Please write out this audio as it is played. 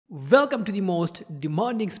Welcome to the most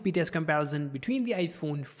demanding speed test comparison between the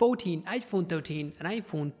iPhone 14, iPhone 13 and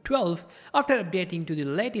iPhone 12 after updating to the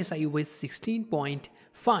latest iOS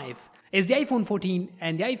 16.5. As the iPhone 14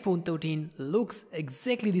 and the iPhone 13 looks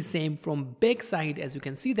exactly the same from back side, as you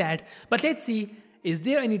can see that, but let's see, is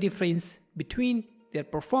there any difference between their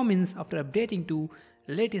performance after updating to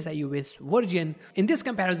latest iOS version. In this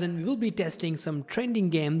comparison, we will be testing some trending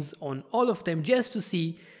games on all of them just to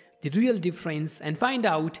see the real difference and find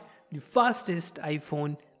out the fastest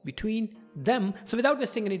iPhone between them. So without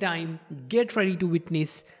wasting any time, get ready to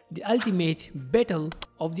witness the ultimate battle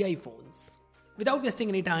of the iPhones. Without wasting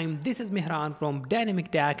any time, this is Mehran from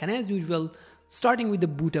Dynamic Tech, and as usual, starting with the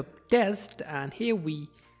boot up test, and here we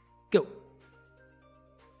go.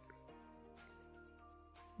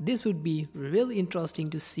 This would be really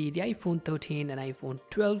interesting to see the iPhone 13 and iPhone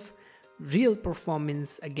 12 real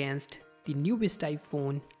performance against the newest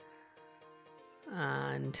iPhone.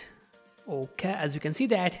 And okay, as you can see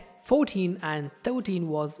that 14 and 13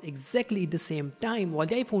 was exactly the same time, while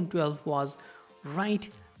the iPhone 12 was right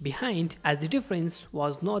behind, as the difference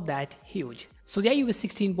was not that huge. So the iOS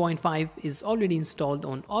 16.5 is already installed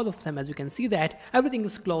on all of them. As you can see that everything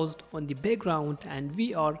is closed on the background and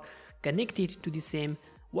we are connected to the same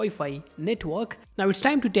Wi-Fi network. Now it's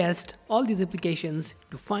time to test all these applications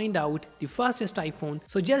to find out the fastest iPhone.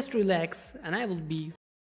 So just relax and I will be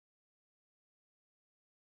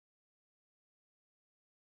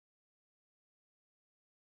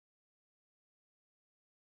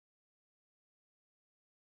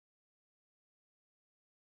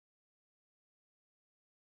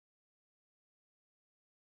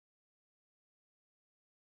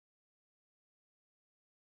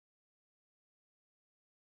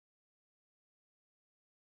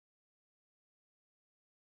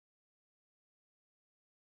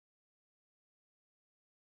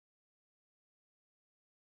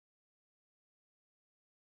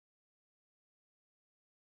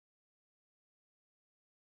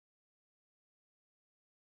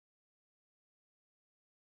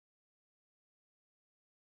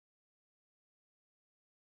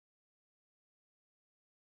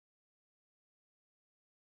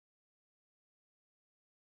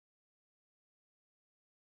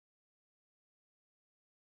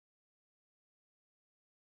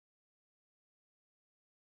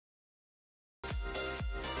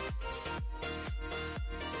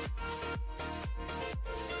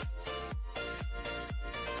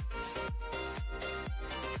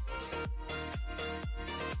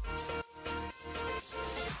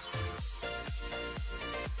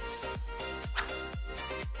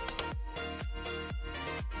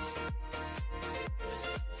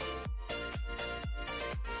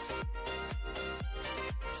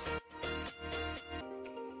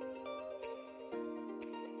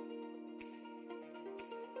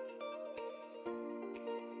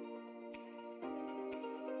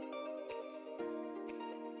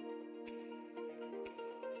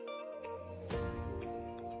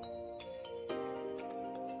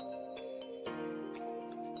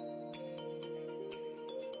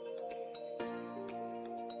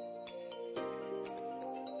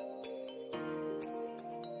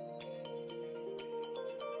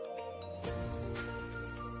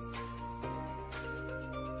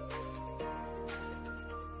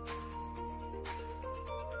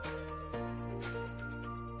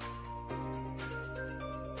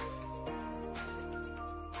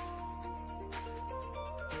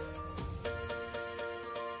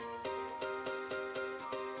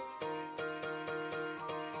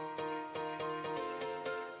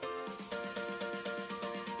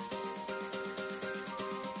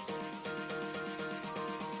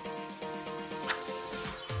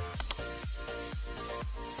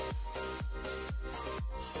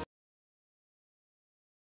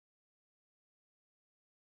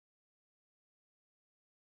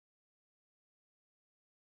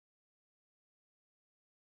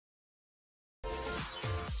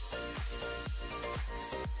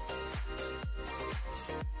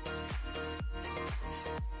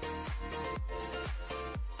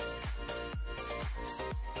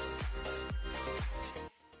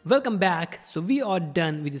welcome back. So we are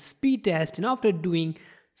done with the speed test, and after doing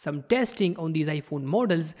some testing on these iPhone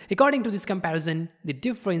models, according to this comparison, the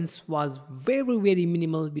difference was very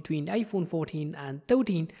minimal between iPhone 14 and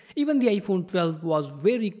 13. Even the iPhone 12 was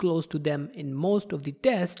very close to them in most of the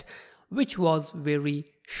tests, which was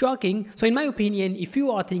very shocking. So in my opinion, if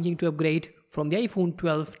you are thinking to upgrade from the iPhone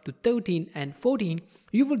 12 to 13 and 14,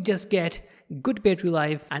 you will just get good battery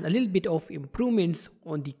life and a little bit of improvements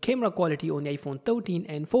on the camera quality on the iPhone 13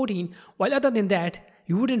 and 14, while other than that,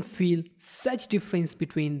 you wouldn't feel such difference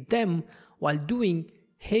between them while doing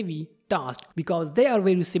heavy task because they are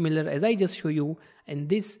very similar as I just show you in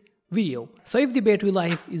this video. So if the battery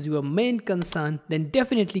life is your main concern, then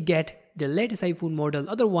definitely get the latest iPhone model,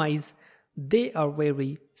 otherwise they are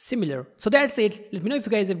very similar. So that's it. Let me know if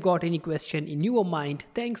you guys have got any question in your mind.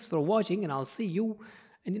 Thanks for watching and I'll see you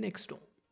in the next one.